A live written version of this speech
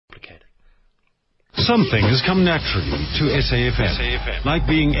Something has come naturally to SAFM, like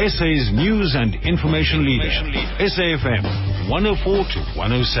being SA's news and information leader. SAFM 104 to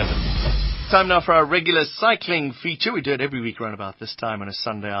 107. Time now for our regular cycling feature. We do it every week around about this time on a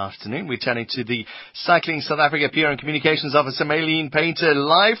Sunday afternoon. We're turning to the Cycling South Africa PR and Communications Officer, Mylene Paynter,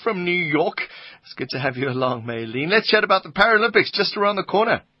 live from New York. It's good to have you along, Mylene. Let's chat about the Paralympics just around the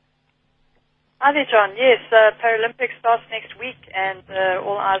corner. Hi there, John. Yes, Paralympics starts next week, and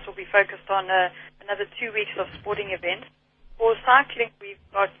all eyes will be focused on another 2 weeks of sporting events. For cycling, we've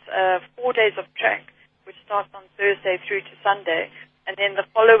got 4 days of track, which starts on Thursday through to Sunday. And then the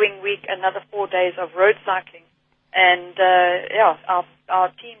following week, another 4 days of road cycling. And, our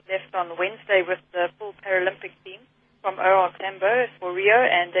team left on Wednesday with the full Paralympic team from OR Tambo for Rio,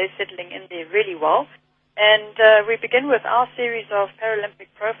 and they're settling in there really well. And we begin with our series of Paralympic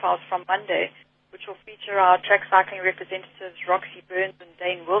profiles from Monday, which will feature our track cycling representatives Roxy Burns and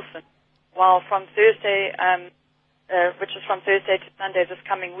Dane Wilson. While from Thursday, which is from Thursday to Sunday this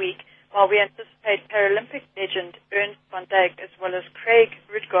coming week, while we anticipate Paralympic legend Ernst van Dijk, as well as Craig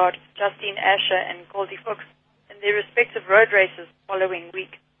Rudgaard, Justine Asher, and Goldie Fuchs in their respective road races following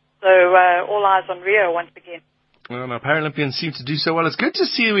week. So all eyes on Rio once again. Well, our Paralympians seem to do so well. It's good to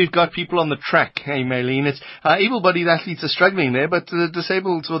see we've got people on the track. Hey, Mylene, it's able-bodied athletes are struggling there, but the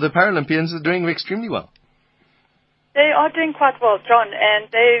disabled or the Paralympians are doing extremely well. They are doing quite well, John, and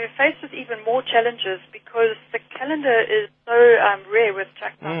they're faced with even more challenges because the calendar is so rare with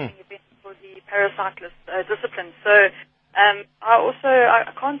track cycling events for the paracyclist discipline. So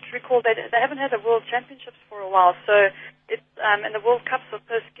I can't recall that they haven't had a World Championships for a while. So it's and the World Cups are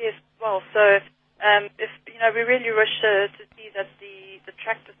so scarce as well. So if we really wish to see that the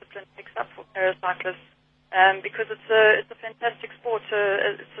track discipline picks up for paracyclists. Because it's a fantastic sport.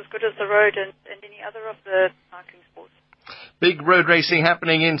 It's as good as the road and any other of the cycling sports. Big road racing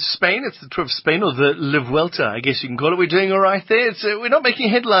happening in Spain. It's the Tour of Spain, or the La Vuelta, I guess you can call it. We're doing all right there. We're not making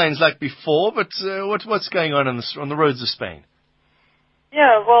headlines like before, but what's going on the roads of Spain?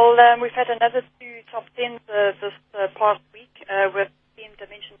 Yeah, well, we've had another 2 top 10s this past week with Team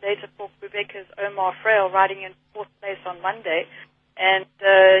Dimension Data for Quebec's Omar Frail riding in 4th place on Monday. And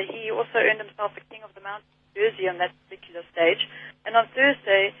he also earned himself a King of the Mountain jersey on that particular stage. And on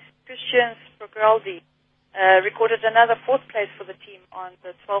Thursday, Christian Sprograldi recorded another 4th place for the team on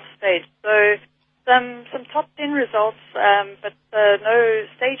the 12th stage. So some top 10 results, but no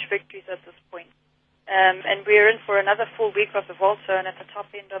stage victories at this point. And we're in for another full week of the Volta, and at the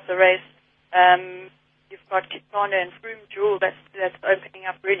top end of the race, you've got Kitana and Froome Jewel that's opening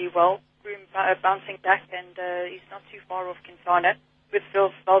up really well. Froome bouncing back, and he's not too far off Quintana, with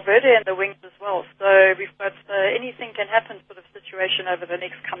Valverde in the wings as well. So we've got anything can happen sort of situation over the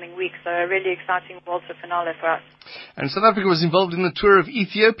next coming weeks. So a really exciting Volta finale for us. And South Africa was involved in the Tour of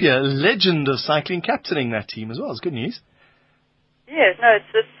Ethiopia, a legend of cycling captaining that team as well. It's good news. Yeah, no,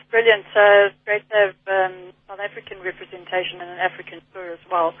 it's brilliant. It's great to have South African representation in an African tour as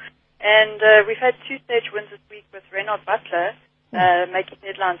well. And we've had 2 stage wins this week with Reynard Butler, making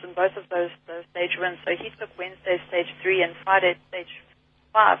headlines in both of those stage wins. So he took Wednesday stage 3 and Friday stage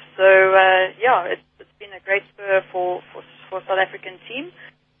 5. So it's been a great tour for South African team,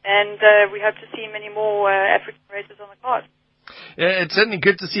 and we hope to see many more African races on the card. Yeah, it's certainly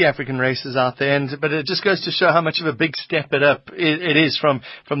good to see African races out there, but it just goes to show how much of a big step it is from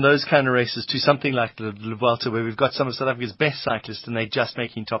those kind of races to something like the Vuelta, where we've got some of South Africa's best cyclists and they're just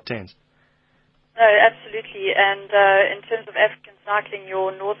making top 10s. No, absolutely. And in terms of African cycling,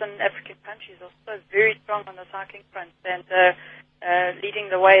 your northern African countries are so very strong on the cycling front and leading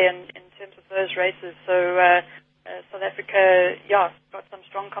the way in terms of those races. So South Africa, got some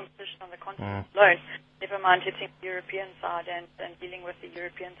strong competition on the continent alone. Never mind hitting the European side and dealing with the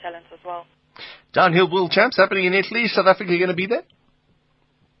European talent as well. Downhill World Champs happening in Italy. South Africa going to be there?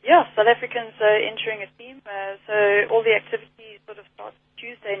 Yeah, South Africans entering a team. So all the activities sort of start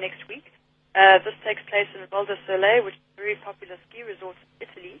Tuesday next week. This takes place in Val di Sole, which is a very popular ski resort in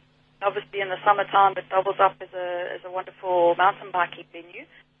Italy. Obviously, in the summertime, it doubles up as a wonderful mountain biking venue.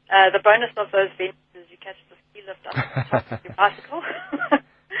 The bonus of those venues is you catch the ski lift up the top of your bicycle.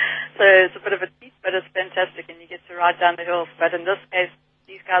 So it's a bit of a tease, but it's fantastic, and you get to ride down the hills. But in this case,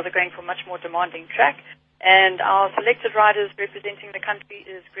 these guys are going for a much more demanding track. And our selected riders representing the country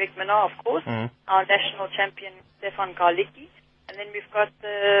is Greg Minnaar, of course, our national champion, Stefan Garlicki. And then we've got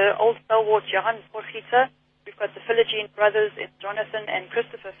the old stalwart Johan Porgita. We've got the Philogene brothers, Jonathan and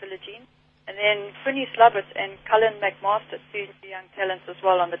Christopher Philogene. And then Finny Slabbert and Cullen McMaster, 2 young talents as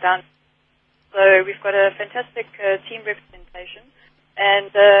well on the dance. So we've got a fantastic team representation.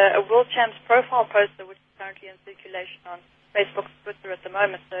 And a World Champs profile poster, which is currently in circulation on Facebook and Twitter at the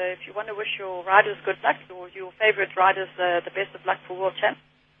moment. So if you want to wish your riders good luck or your favorite riders the best of luck for World Champs,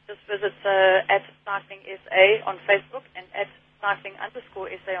 just visit at Cycling SA on Facebook and at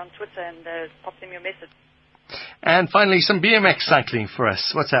Cycling_SA on Twitter and pop them your message. And finally, some BMX cycling for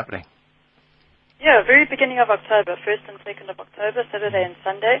us. What's happening? Yeah, very beginning of October, 1st and 2nd of October, Saturday and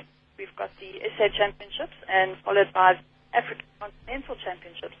Sunday. We've got the SA Championships and followed by African Continental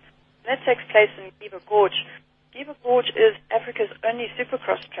Championships. That takes place in Giba Gorge. Giba Gorge is Africa's only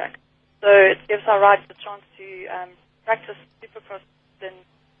supercross track. So it gives our riders a chance to practice supercross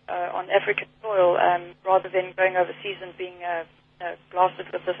on African soil rather than going overseas and being blasted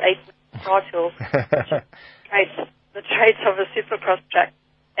with this 8-meter start hill, the traits of a supercross track.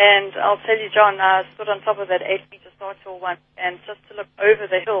 And I'll tell you, John, I stood on top of that 8-meter start hill once, and just to look over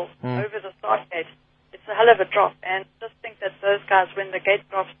the hill, over the start gate, it's a hell of a drop. And just think that those guys, when the gate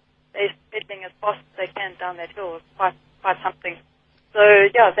drops, they're pedaling as fast as they can down that hill. It's quite something. So,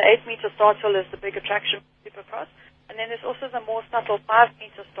 yeah, the 8-meter start hill is the big attraction for supercross. And then there's also the more subtle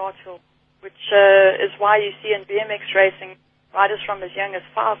 5-meter start hill, which is why you see in BMX racing riders from as young as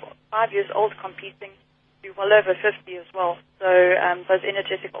 5 years old competing to well over 50 as well. So those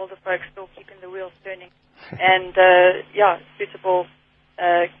energetic older folks still keeping the wheels turning. And, suitable,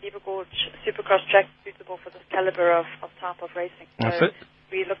 Giba Gorge Supercross track suitable for this caliber of type of racing. So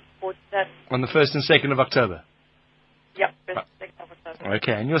we look forward to that. On the 1st and 2nd of October? Yep, 1st and 2nd of October.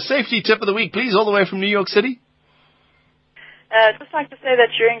 Okay, and your safety tip of the week, please, all the way from New York City? Just like to say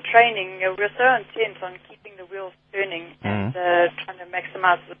that during training, we're so intent on keeping the wheels turning and trying to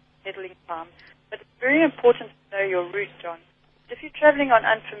maximize the pedaling time. But it's very important to know your route, John. If you're traveling on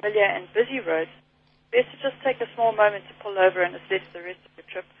unfamiliar and busy roads, best to just take a small moment to pull over and assess the rest of your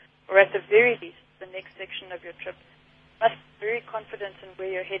trip, or at the very least, the next section of your trip. You must be very confident in where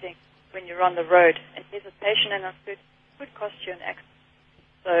you're heading when you're on the road, and hesitation and uncertainty could cost you an accident.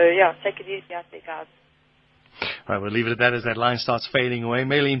 So, yeah, take it easy out there, guys. All right, we'll leave it at that as that line starts fading away.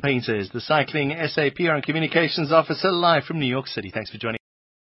 Mylene Paynter is the Cycling SA PR and Communications Officer live from New York City. Thanks for joining us.